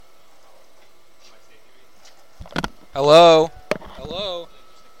Hello? Hello?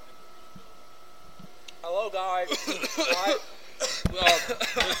 Hello, guys.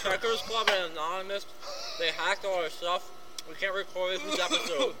 The Strikers Club and Anonymous, they hacked all our stuff. We can't record this week's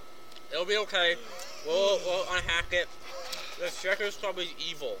episode. It'll be okay. We'll unhack it. The Strikers Club is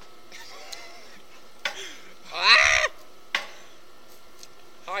evil. Ah!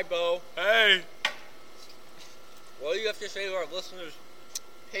 Hi, Bo. Hey! What do you have to say to our listeners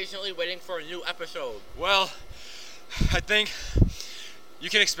patiently waiting for a new episode? Well, I think you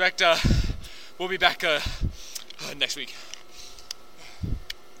can expect we'll be back next week.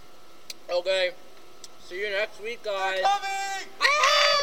 Okay. See you next week, guys. Coming!